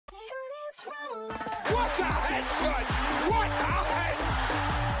What a head, son! What a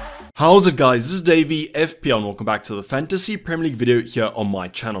head! How's it guys, this is Dayvy, FPL, and welcome back to the Fantasy Premier League video here on my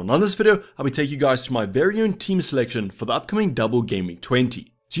channel. Now in this video, I'll be taking you guys to my very own team selection for the upcoming Double Game Week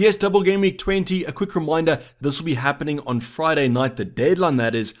 20. So yes, Double Game Week 20, a quick reminder, this will be happening on Friday night, the deadline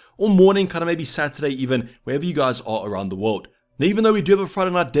that is, or morning, kind of maybe Saturday even, wherever you guys are around the world. Now even though we do have a Friday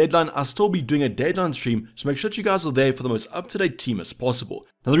night deadline, I'll still be doing a deadline stream, so make sure that you guys are there for the most up-to-date team as possible.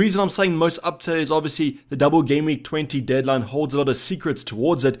 Now the reason I'm saying most up-to-date is obviously the Double Game Week 20 deadline holds a lot of secrets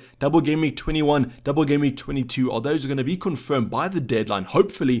towards it. Double Game Week 21, Double Game Week 22 are those who are going to be confirmed by the deadline,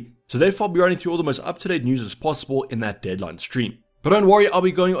 hopefully. So therefore I'll be running through all the most up-to-date news as possible in that deadline stream. But don't worry, I'll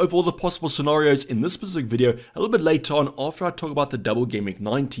be going over all the possible scenarios in this specific video a little bit later on after I talk about the Double Game Week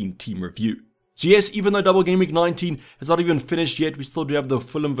 19 team review. So yes, even though Double Game Week 19 has not even finished yet, we still do have the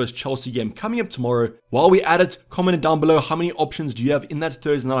Fulham vs Chelsea game coming up tomorrow. While we're at it, comment down below how many options do you have in that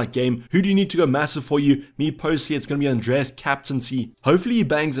Thursday night game. Who do you need to go massive for you? Me personally, it's going to be Andreas captaincy. Hopefully he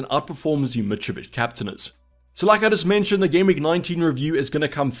bangs and outperforms you Mitrovic captainers. So like I just mentioned, the Game Week 19 review is going to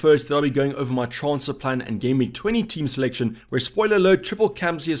come first. Then I'll be going over my transfer plan and Game Week 20 team selection, where spoiler alert, Triple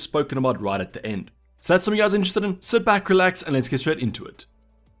Camsey is spoken about right at the end. So that's something you guys are interested in? Sit back, relax, and let's get straight into it.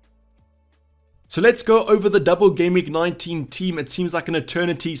 So let's go over the Double Game Week 19 team. It seems like an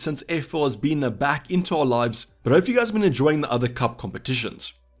eternity since FPL has been back into our lives, but I hope you guys have been enjoying the other cup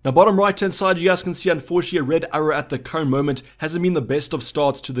competitions. Now bottom right hand side, you guys can see unfortunately a red arrow at the current moment hasn't been the best of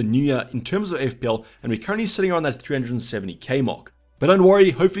starts to the new year in terms of FPL, and we're currently sitting around that 370k mark. But don't worry,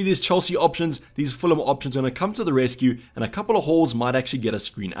 hopefully these Chelsea options, these Fulham options are going to come to the rescue, and a couple of hauls might actually get us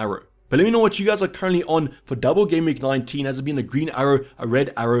green arrow. But let me know what you guys are currently on for Double Game Week 19. Has it been a green arrow, a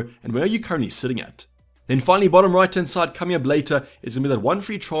red arrow, and where are you currently sitting at? Then finally, bottom right hand side coming up later is going to be that one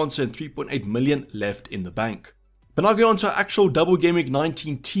free transfer and 3.8 million left in the bank. But now going on to our actual Double Game Week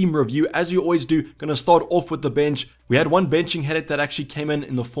 19 team review. As we always do, going to start off with the bench. We had one benching headache that actually came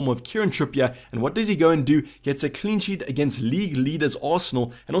in the form of Kieran Trippier. And what does he go and do? Gets a clean sheet against league leaders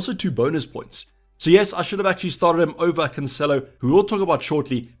Arsenal and also 2 bonus points. So yes, I should have actually started him over Cancelo, who we'll talk about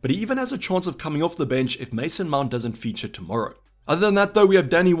shortly, but he even has a chance of coming off the bench if Mason Mount doesn't feature tomorrow. Other than that though, we have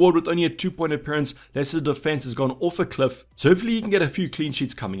Danny Ward with only a 2-point appearance. Leicester's defense has gone off a cliff, so hopefully he can get a few clean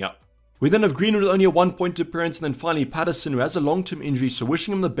sheets coming up. We then have Greenwood with only a 1-point appearance, and then finally Patterson, who has a long-term injury, so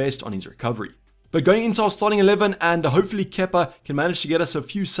wishing him the best on his recovery. But going into our starting 11, and hopefully Kepa can manage to get us a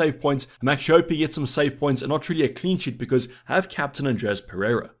few save points. I'm actually hoping he gets some save points and not really a clean sheet because I have captain Andreas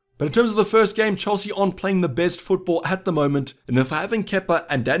Pereira. But in terms of the first game, Chelsea aren't playing the best football at the moment, and if having Kepa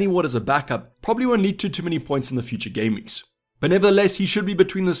and Danny Ward as a backup probably won't lead to too many points in the future game weeks. But nevertheless, he should be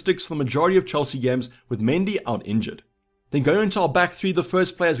between the sticks for the majority of Chelsea games with Mendy out injured. Then going into our back three, the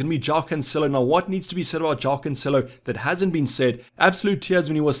first player is going to be João Cancelo. Now what needs to be said about João Cancelo that hasn't been said? Absolute tears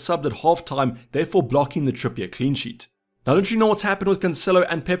when he was subbed at halftime, therefore blocking the Trippier clean sheet. Now don't you know what's happened with Cancelo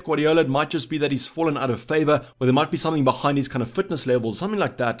and Pep Guardiola? It might just be that he's fallen out of favour, or there might be something behind his kind of fitness levels, something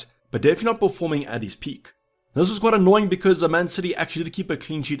like that, but definitely not performing at his peak. This was quite annoying because Man City actually did keep a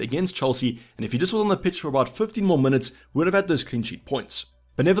clean sheet against Chelsea, and if he just was on the pitch for about 15 more minutes, we would have had those clean sheet points.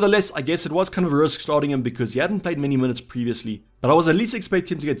 But nevertheless, I guess it was kind of a risk starting him because he hadn't played many minutes previously, but I was at least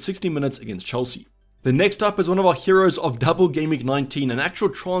expecting him to get 60 minutes against Chelsea. The next up is one of our heroes of Double Game Week 19, an actual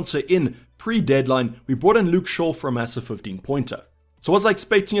transfer in pre-deadline. We brought in Luke Shaw for a massive 15-pointer. So was I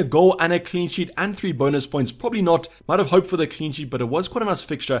expecting a goal and a clean sheet and 3 bonus points? Probably not. Might have hoped for the clean sheet, but it was quite a nice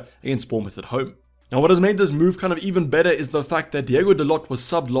fixture against Bournemouth at home. Now what has made this move kind of even better is the fact that Diego Dalot was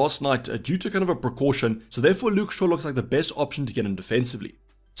subbed last night due to kind of a precaution, so therefore Luke Shaw looks like the best option to get in defensively.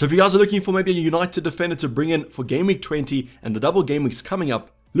 So if you guys are looking for maybe a United defender to bring in for Game Week 20 and the Double Game Weeks coming up,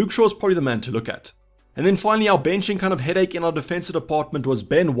 Luke Shaw is probably the man to look at. And then finally our benching kind of headache in our defensive department was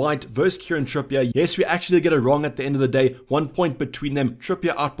Ben White versus Kieran Trippier. Yes, we actually did get it wrong at the end of the day, 1 point between them,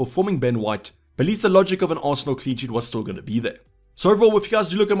 Trippier outperforming Ben White, but at least the logic of an Arsenal clean sheet was still going to be there. So overall, if you guys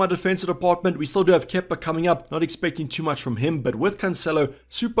do look at my defensive department, we still do have Kepa coming up, not expecting too much from him, but with Cancelo,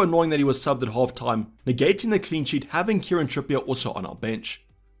 super annoying that he was subbed at halftime, negating the clean sheet, having Kieran Trippier also on our bench.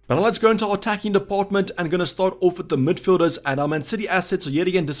 But now let's go into our attacking department and going to start off with the midfielders, and our Man City assets are yet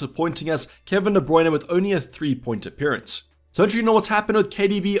again disappointing us. Kevin De Bruyne with only a 3-point appearance. So don't you know what's happened with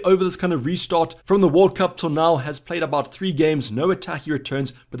KDB over this kind of restart? From the World Cup till now, has played about 3 games, no attacking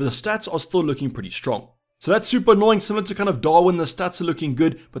returns, but the stats are still looking pretty strong. So that's super annoying, similar to kind of Darwin. The stats are looking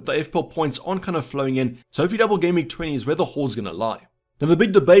good, but the FPL points aren't kind of flowing in. So hopefully Double Game Week 20 is where the haul's going to lie. Now the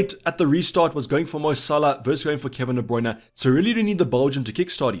big debate at the restart was going for Mo Salah versus going for Kevin De Bruyne. So we really do need the Belgian to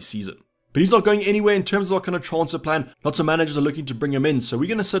kickstart his season. But he's not going anywhere in terms of our kind of transfer plan. Lots of managers are looking to bring him in, so we're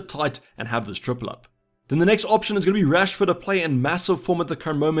going to sit tight and have this triple up. Then the next option is going to be Rashford, a player in massive form at the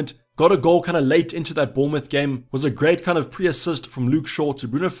current moment. Got a goal kind of late into that Bournemouth game. Was a great kind of pre-assist from Luke Shaw to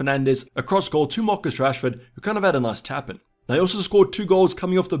Bruno Fernandes across goal to Marcus Rashford, who kind of had a nice tap-in. Now he also scored 2 goals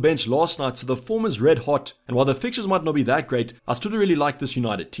coming off the bench last night, so the form is red hot. And while the fixtures might not be that great, I still really like this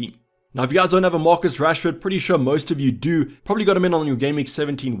United team. Now if you guys don't have a Marcus Rashford, pretty sure most of you do. Probably got him in on your Game Week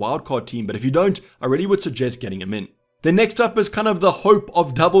 17 wildcard team, but if you don't, I really would suggest getting him in. Then next up is kind of the hope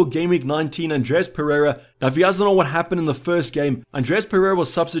of double Game Week 19, Andreas Pereira. Now if you guys don't know what happened in the first game, Andreas Pereira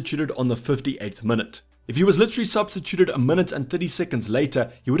was substituted on the 58th minute. If he was literally substituted a minute and 30 seconds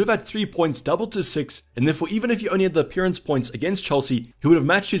later, he would have had 3 points, doubled to 6, and therefore even if he only had the appearance points against Chelsea, he would have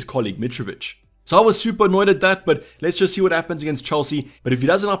matched his colleague Mitrovic. So I was super annoyed at that, but let's just see what happens against Chelsea. But if he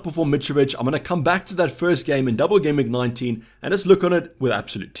doesn't outperform Mitrovic, I'm going to come back to that first game in double Game Week 19 and just look on it with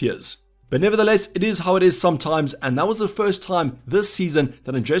absolute tears. But nevertheless, it is how it is sometimes, and that was the first time this season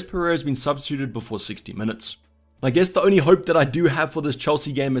that Andreas Pereira has been substituted before 60 minutes. I guess the only hope that I do have for this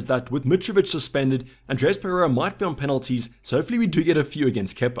Chelsea game is that with Mitrovic suspended, Andreas Pereira might be on penalties, so hopefully we do get a few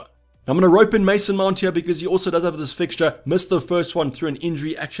against Kepa. I'm going to rope in Mason Mount here because he also does have this fixture, missed the first one through an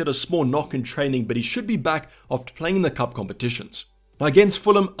injury, actually had a small knock in training, but he should be back after playing in the cup competitions. Now against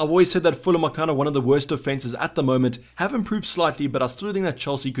Fulham, I've always said that Fulham are kind of one of the worst defenses at the moment, have improved slightly, but I still think that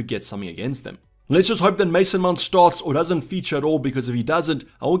Chelsea could get something against them. Let's just hope that Mason Mount starts or doesn't feature at all, because if he doesn't,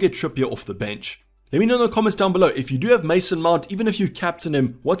 I will get Trippier off the bench. Let me know in the comments down below, if you do have Mason Mount, even if you captain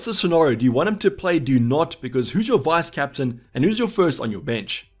him, what's the scenario? Do you want him to play, do you not? Because who's your vice captain and who's your first on your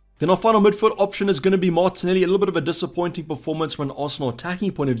bench? Then our final midfield option is going to be Martinelli, a little bit of a disappointing performance from an Arsenal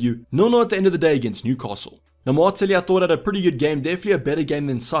attacking point of view, 0-0 at the end of the day against Newcastle. Now Martinelli I thought had a pretty good game, definitely a better game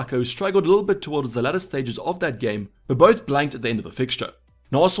than Saka, who struggled a little bit towards the latter stages of that game, but both blanked at the end of the fixture.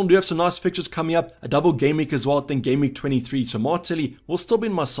 Now Arsenal do have some nice fixtures coming up, a double game week as well, then game week 23, so Martinelli will still be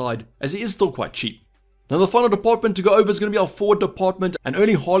in my side, as he is still quite cheap. Now the final department to go over is going to be our forward department, and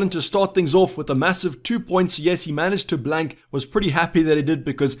Erling Haaland to start things off with a massive 2 points. Yes, he managed to blank, was pretty happy that he did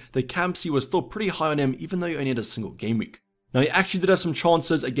because the Campsy was still pretty high on him even though he only had a single game week. Now he actually did have some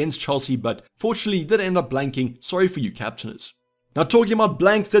chances against Chelsea, but fortunately he did end up blanking. Sorry for you captainers. Now talking about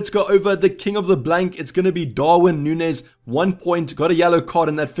blanks, let's go over the king of the blank. It's going to be Darwin Núñez, 1 point, got a yellow card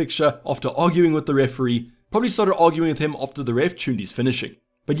in that fixture after arguing with the referee. Probably started arguing with him after the ref tuned his finishing.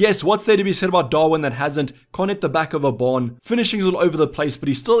 But yes, what's there to be said about Darwin that hasn't? Can't hit the back of a barn, finishing's all over the place, but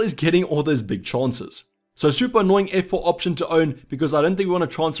he still is getting all those big chances. So super annoying F4 option to own, because I don't think we want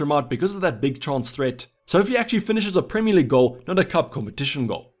to transfer him out because of that big chance threat. So if he actually finishes a Premier League goal, not a cup competition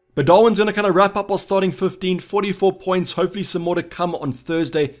goal. But Darwin's going to kind of wrap up our starting 15, 44 points, hopefully some more to come on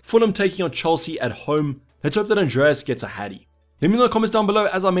Thursday. Fulham taking on Chelsea at home. Let's hope that Andreas gets a hattie. Let me know in the comments down below,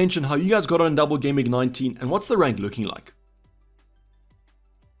 as I mentioned, how you guys got on in double Game Week 19 and what's the rank looking like.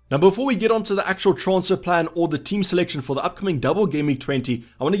 Now before we get on to the actual transfer plan or the team selection for the upcoming double Game Week 20,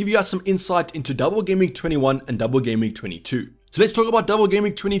 I want to give you guys some insight into double Game Week 21 and double Game Week 22. So let's talk about double Game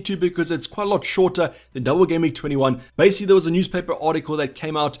Week 22 because it's quite a lot shorter than double Game Week 21. Basically there was a newspaper article that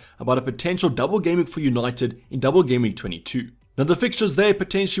came out about a potential double Game Week for United in double Game Week 22. Now the fixtures there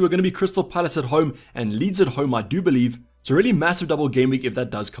potentially were going to be Crystal Palace at home and Leeds at home, I do believe. It's a really massive double Game Week if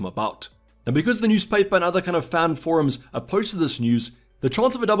that does come about. Now because the newspaper and other kind of fan forums opposed to this news, the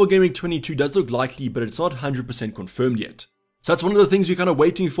chance of a double Game Week 22 does look likely, but it's not 100% confirmed yet. So that's one of the things we're kind of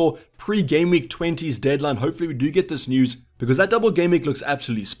waiting for pre-Game Week 20's deadline. Hopefully we do get this news because that double Game Week looks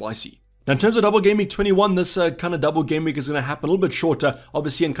absolutely spicy. Now in terms of double Game Week 21, this kind of double Game Week is going to happen a little bit shorter,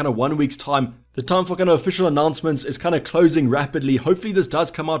 obviously in kind of 1 week's time. The time for kind of official announcements is kind of closing rapidly. Hopefully this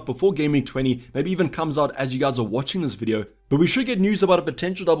does come out before Game Week 20, maybe even comes out as you guys are watching this video. But we should get news about a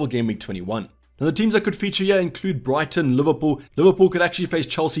potential double Game Week 21. Now the teams that could feature here include Brighton, Liverpool. Liverpool could actually face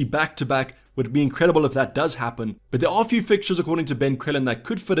Chelsea back-to-back, would be incredible if that does happen. But there are a few fixtures according to Ben Crellin that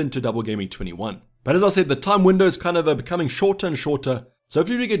could fit into double Game Week 21. But as I said, the time window is kind of becoming shorter and shorter, so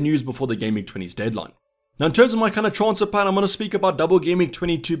hopefully we get news before the Game Week 20's deadline. Now in terms of my kind of transfer plan, I'm going to speak about double Game Week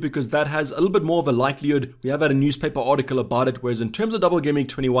 22 because that has a little bit more of a likelihood. We have had a newspaper article about it, whereas in terms of double Game Week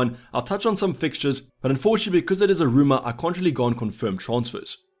 21, I'll touch on some fixtures, but unfortunately because it is a rumor, I can't really go on confirmed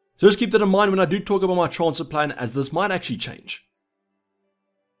transfers. So just keep that in mind when I do talk about my transfer plan, as this might actually change.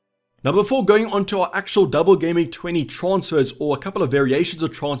 Now before going on to our actual double Game Week 20 transfers or a couple of variations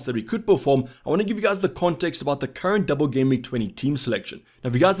of transfers that we could perform, I want to give you guys the context about the current double Game Week 20 team selection. Now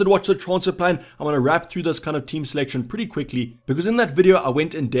if you guys did watch the transfer plan, I'm going to wrap through this kind of team selection pretty quickly because in that video I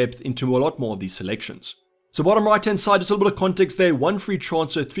went in depth into a lot more of these selections. So bottom right hand side, just a little bit of context there, one free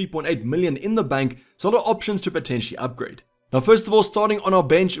transfer, 3.8 million in the bank, so a lot of options to potentially upgrade. Now first of all, starting on our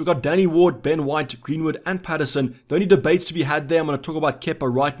bench, we've got Danny Ward, Ben White, Greenwood and Patterson. The only debates to be had there, I'm going to talk about Kepa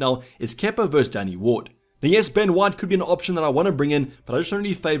right now, is Kepa versus Danny Ward. Now yes, Ben White could be an option that I want to bring in, but I just don't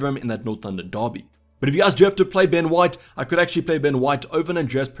really favour him in that North London derby. But if you guys do have to play Ben White, I could actually play Ben White over an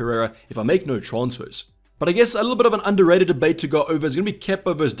Andreas Pereira if I make no transfers. But I guess a little bit of an underrated debate to go over is going to be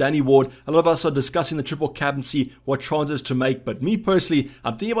Kepa versus Danny Ward. A lot of us are discussing the triple captaincy, what transfers to make, but me personally,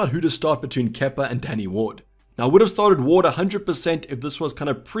 I'm thinking about who to start between Kepa and Danny Ward. Now I would have started Ward 100% if this was kind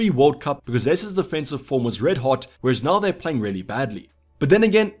of pre-World Cup because Leicester's defensive form was red hot, whereas now they're playing really badly. But then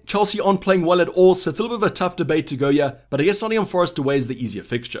again, Chelsea aren't playing well at all, so it's a little bit of a tough debate to go here, but I guess Nottingham Forest away is the easier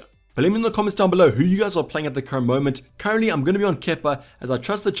fixture. But let me know in the comments down below who you guys are playing at the current moment. Currently, I'm going to be on Kepa as I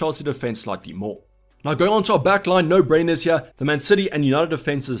trust the Chelsea defense slightly more. Now going on to our backline, no brainers here. The Man City and United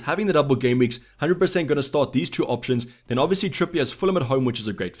defenses having the double game weeks, 100% going to start these two options. Then obviously Trippier has Fulham at home, which is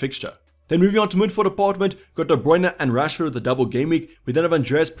a great fixture. Then moving on to midfield department, got De Bruyne and Rashford with the double game week. We then have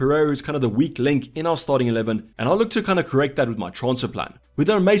Andreas Pereira, who's kind of the weak link in our starting 11, and I'll look to kind of correct that with my transfer plan. We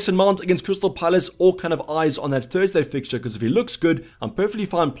then have Mason Mount against Crystal Palace, all kind of eyes on that Thursday fixture, because if he looks good, I'm perfectly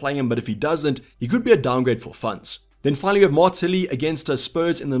fine playing him, but if he doesn't, he could be a downgrade for funds. Then finally we have Martinelli against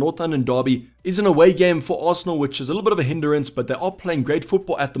Spurs in the North London derby. It's an away game for Arsenal, which is a little bit of a hindrance, but they are playing great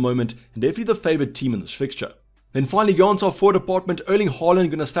football at the moment, and definitely the favoured team in this fixture. Then finally go on to our forward department, Erling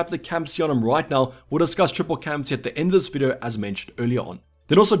Haaland, going to slap the captaincy on him right now. We'll discuss triple captaincy at the end of this video as mentioned earlier on.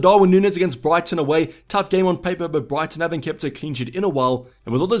 Then also Darwin Núñez against Brighton away. Tough game on paper, but Brighton haven't kept a clean sheet in a while,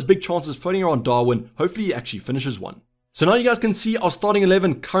 and with all those big chances floating around Darwin, hopefully he actually finishes one. So now you guys can see our starting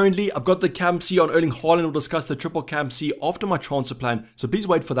 11 currently. I've got the captaincy on Erling Haaland. We'll discuss the triple captaincy after my transfer plan, so please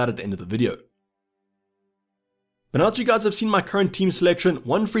wait for that at the end of the video. But now that you guys have seen my current team selection,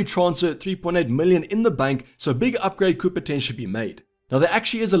 one free transfer, 3.8 million in the bank, so a big upgrade could potentially be made. Now there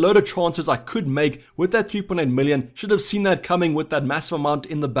actually is a load of transfers I could make with that 3.8 million, should have seen that coming with that massive amount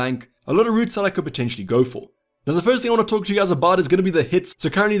in the bank, a lot of routes that I could potentially go for. Now the first thing I want to talk to you guys about is going to be the hits. So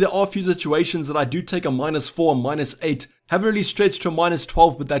currently there are a few situations that I do take a -4 and -8. Haven't really stretched to a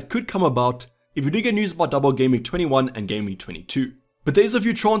 -12, but that could come about if you do get news about double game week 21 and game week 22. But there's a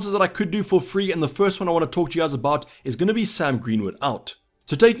few transfers that I could do for free, and the first one I want to talk to you guys about is going to be Sam Greenwood out.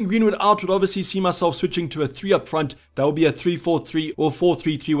 So taking Greenwood out would obviously see myself switching to a 3 up front. That would be a 3-4-3 or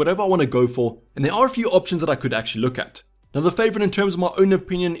 4-3-3, whatever I want to go for. And there are a few options that I could actually look at. Now the favourite in terms of my own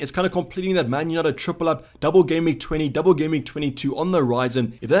opinion is kind of completing that Man United triple up, double game week 20, double game week 22 on the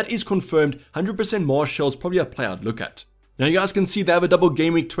horizon. If that is confirmed, 100% Martial is probably a play I'd look at. Now you guys can see they have a double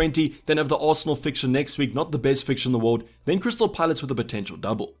game week 20, then have the Arsenal fixture next week, not the best fixture in the world, then Crystal Palace with a potential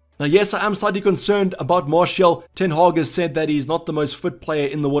double. Now yes, I am slightly concerned about Martial. Ten Hag has said that he's not the most fit player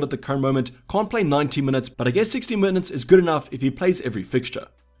in the world at the current moment, can't play 90 minutes, but I guess 60 minutes is good enough if he plays every fixture.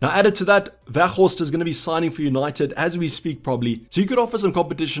 Now added to that, Weghorst is going to be signing for United as we speak probably, so you could offer some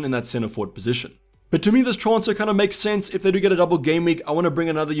competition in that centre forward position. But to me this transfer kind of makes sense. If they do get a double game week, I want to bring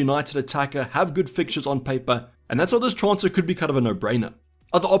another United attacker, have good fixtures on paper, and that's how this transfer could be kind of a no-brainer.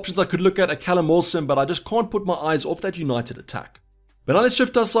 Other options I could look at are Callum Wilson, but I just can't put my eyes off that United attack. But now let's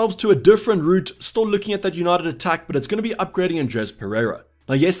shift ourselves to a different route, still looking at that United attack, but it's going to be upgrading Andreas Pereira.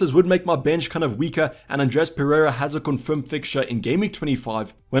 Now yes, this would make my bench kind of weaker, and Andreas Pereira has a confirmed fixture in game week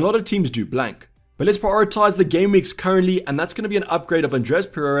 25, when a lot of teams do blank. But let's prioritize the game weeks currently, and that's going to be an upgrade of Andreas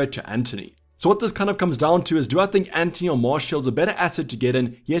Pereira to Antony. So what this kind of comes down to is, do I think Antony or Martial is a better asset to get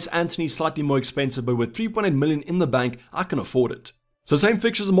in? Yes, Antony is slightly more expensive, but with 3.8 million in the bank, I can afford it. So same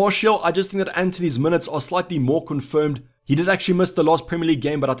fixtures as Martial, I just think that Antony's minutes are slightly more confirmed. He did actually miss the last Premier League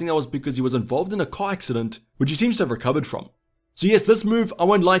game, but I think that was because he was involved in a car accident, which he seems to have recovered from. So yes, this move, I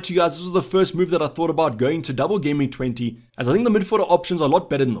won't lie to you guys, this was the first move that I thought about going to double game week 20, as I think the midfielder options are a lot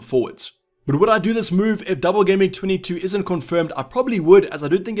better than the forwards. But would I do this move if double game week 22 isn't confirmed? I probably would, as I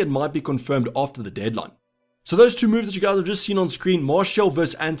do think it might be confirmed after the deadline. So those two moves that you guys have just seen on screen, Martial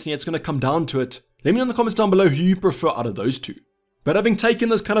versus Antony, it's going to come down to it. Let me know in the comments down below who you prefer out of those two. But having taken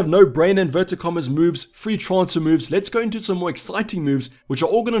this kind of no-brainer inverted commas moves, free transfer moves, let's go into some more exciting moves, which are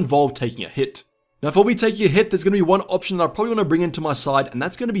all going to involve taking a hit. Now if I'll be taking a hit, there's going to be one option that I probably want to bring into my side, and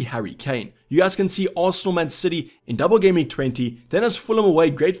that's going to be Harry Kane. You guys can see Arsenal Man City in double game week 20, then has Fulham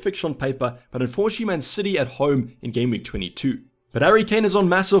away, great fixture on paper, but unfortunately Man City at home in game week 22. But Harry Kane is on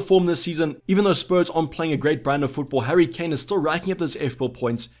massive form this season. Even though Spurs aren't playing a great brand of football, Harry Kane is still racking up those FPL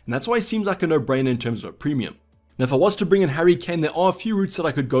points, and that's why he seems like a no-brainer in terms of a premium. Now if I was to bring in Harry Kane, there are a few routes that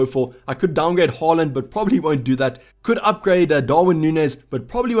I could go for. I could downgrade Haaland, but probably won't do that. Could upgrade Darwin Núñez, but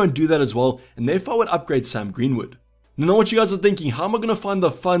probably won't do that as well. And therefore I would upgrade Sam Greenwood. Now I know what you guys are thinking, how am I going to find the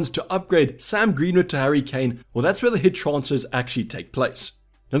funds to upgrade Sam Greenwood to Harry Kane? Well, that's where the hit transfers actually take place.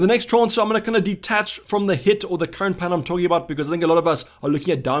 Now the next transfer I'm going to kind of detach from the hit or the current plan I'm talking about, because I think a lot of us are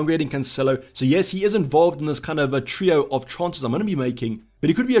looking at downgrading Cancelo. So yes, he is involved in this kind of a trio of transfers I'm going to be making, but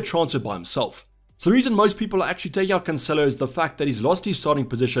he could be a transfer by himself. So the reason most people are actually taking out Cancelo is the fact that he's lost his starting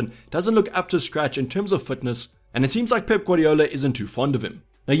position, doesn't look up to scratch in terms of fitness, and it seems like Pep Guardiola isn't too fond of him.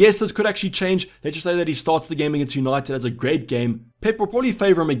 Now yes, this could actually change. Let's just say that he starts the game against United as a great game. Pep will probably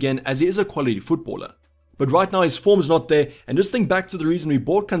favour him again as he is a quality footballer. But right now his form's not there, and just think back to the reason we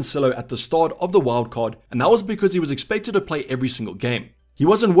bought Cancelo at the start of the wildcard, and that was because he was expected to play every single game. He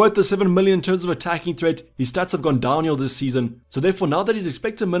wasn't worth the 7 million in terms of attacking threat, his stats have gone downhill this season, so therefore now that his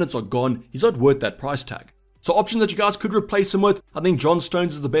expected minutes are gone, he's not worth that price tag. So options that you guys could replace him with, I think John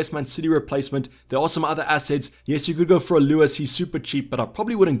Stones is the best Man City replacement. There are some other assets. Yes, you could go for a Lewis, he's super cheap, but I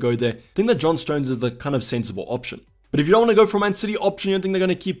probably wouldn't go there. I think that John Stones is the kind of sensible option. But if you don't want to go for a Man City option, you don't think they're going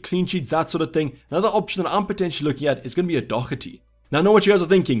to keep clean sheets, that sort of thing, another option that I'm potentially looking at is going to be a Doherty. Now I know what you guys are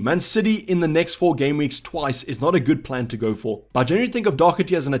thinking, Man City in the next 4 game weeks twice is not a good plan to go for, but I generally think of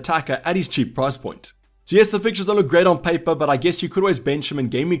Doherty as an attacker at his cheap price point. So yes, the fixtures don't look great on paper, but I guess you could always bench him in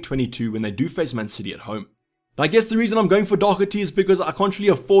game week 22 when they do face Man City at home. Now I guess the reason I'm going for Doherty is because I can't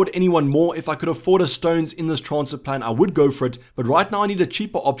really afford anyone more. If I could afford a Stones in this transfer plan, I would go for it, but right now I need a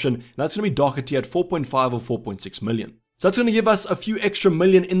cheaper option, and that's going to be Doherty at 4.5 or 4.6 million. So that's going to give us a few extra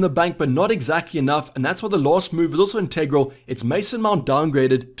million in the bank, but not exactly enough, and that's why the last move is also integral. It's Mason Mount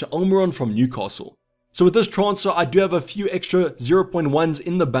downgraded to Almiron from Newcastle. So with this transfer, I do have a few extra 0.1s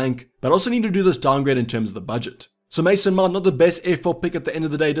in the bank, but I also need to do this downgrade in terms of the budget. So Mason Mount, not the best FPL pick at the end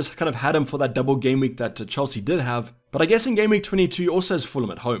of the day, just kind of had him for that double game week that Chelsea did have, but I guess in game week 22 he also has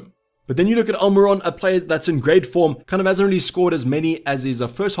Fulham at home. But then you look at Almiron, a player that's in great form, kind of hasn't really scored as many as his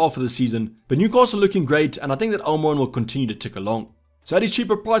first half of the season, but Newcastle looking great, and I think that Almiron will continue to tick along. So at his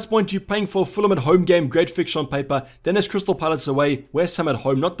cheaper price point, you're paying for Fulham at home game, great fixture on paper, then there's Crystal Palace away, West Ham at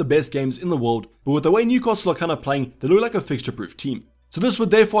home, not the best games in the world, but with the way Newcastle are kind of playing, they look like a fixture-proof team. So this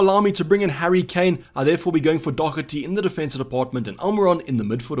would therefore allow me to bring in Harry Kane, I'll therefore be going for Doherty in the defensive department and Almiron in the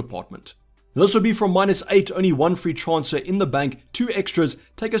midfield department. This would be from -8, only 1 free transfer in the bank, 2 extras,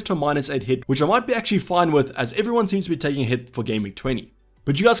 take us to a -8 hit, which I might be actually fine with as everyone seems to be taking a hit for game week 20.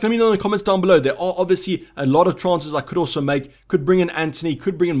 But you guys can let me know in the comments down below. There are obviously a lot of transfers I could also make, could bring in Anthony,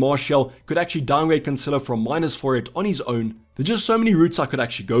 could bring in Martial, could actually downgrade Cancelo from -4 hit on his own. There's just so many routes I could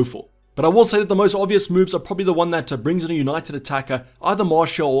actually go for. But I will say that the most obvious moves are probably the one that brings in a United attacker, either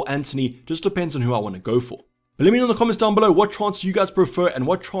Martial or Anthony, just depends on who I want to go for. But let me know in the comments down below what transfers you guys prefer and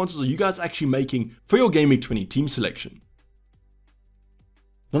what transfers are you guys actually making for your Game Week 20 team selection.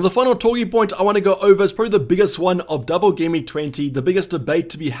 Now the final talking point I want to go over is probably the biggest one of Double Game Week 20, the biggest debate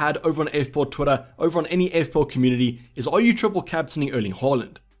to be had over on FPL Twitter, over on any FPL community, is are you triple captaining Erling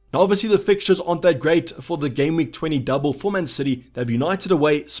Haaland? Now obviously the fixtures aren't that great for the Game Week 20 double for Man City. They have United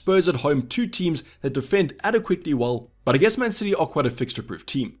away, Spurs at home, 2 teams that defend adequately well, but I guess Man City are quite a fixture-proof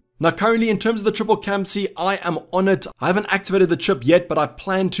team. Now currently in terms of the triple captaincy, I am on it. I haven't activated the chip yet, but I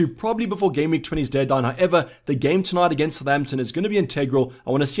plan to probably before Game Week 20's deadline. However, the game tonight against Southampton is going to be integral.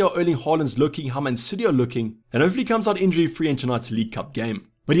 I want to see how Erling Haaland's looking, how Man City are looking, and hopefully comes out injury free in tonight's League Cup game.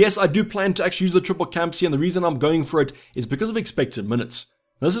 But yes, I do plan to actually use the triple captaincy, and the reason I'm going for it is because of expected minutes.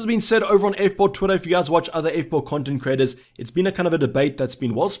 Now, this has been said over on FPL Twitter. If you guys watch other FPL content creators, it's been a kind of a debate that's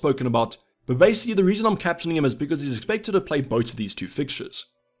been well spoken about. But basically the reason I'm captaining him is because he's expected to play both of these 2 fixtures.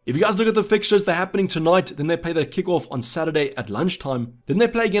 If you guys look at the fixtures, they're happening tonight, then they play their kickoff on Saturday at lunchtime, then they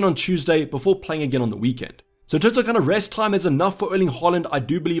play again on Tuesday before playing again on the weekend. So in terms of kind of rest time, there's enough for Erling Haaland. I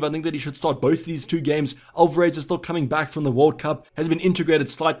think that he should start both of these 2 games. Alvarez is still coming back from the World Cup, has been integrated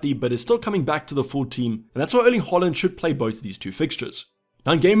slightly, but is still coming back to the full team. And that's why Erling Haaland should play both of these 2 fixtures.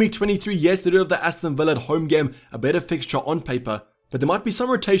 Now in Game Week 23, yes, they do have the Aston Villa at home game, a better fixture on paper, but there might be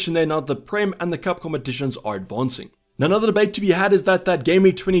some rotation there now that the Prem and the Cup competitions are advancing. Now another debate to be had is that Game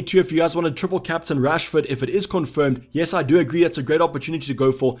Week 22, if you guys want to triple captain Rashford, if it is confirmed, yes, I do agree that's a great opportunity to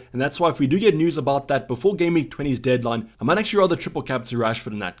go for, and that's why if we do get news about that before Game Week 20's deadline, I might actually rather triple captain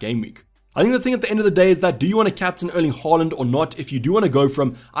Rashford in that game week. I think the thing at the end of the day is that do you want to captain Erling Haaland or not? If you do want to go for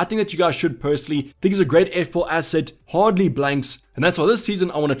him, I think that you guys should personally. Think he's a great FPL asset, hardly blanks, and that's why this season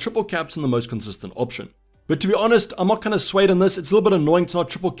I want to triple captain the most consistent option. But to be honest, I'm not kind of swayed on this. It's a little bit annoying to not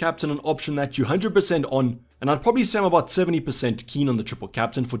triple captain an option that you're 100% on, and I'd probably say I'm about 70% keen on the triple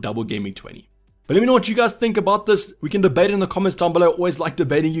captain for Double Game Week 20. But let me know what you guys think about this. We can debate in the comments down below. Always like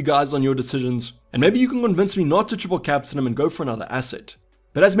debating you guys on your decisions. And maybe you can convince me not to triple captain him and go for another asset.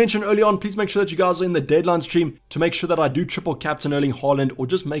 But as mentioned earlier on, please make sure that you guys are in the deadline stream to make sure that I do triple captain Erling Haaland, or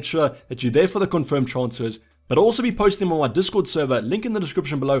just make sure that you're there for the confirmed transfers. But I'll also be posting them on my Discord server, link in the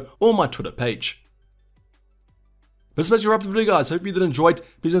description below, or my Twitter page. But that's basically wrap up the video, guys. Hope you did enjoy it.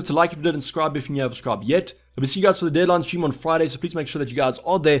 Please don't forget to like if you did and subscribe if you haven't subscribed yet. I'll see you guys for the deadline stream on Friday, so please make sure that you guys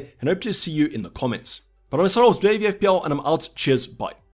are there, and hope to see you in the comments. But I'm going to sign off with Dayvy FPL, and I'm out. Cheers, bye.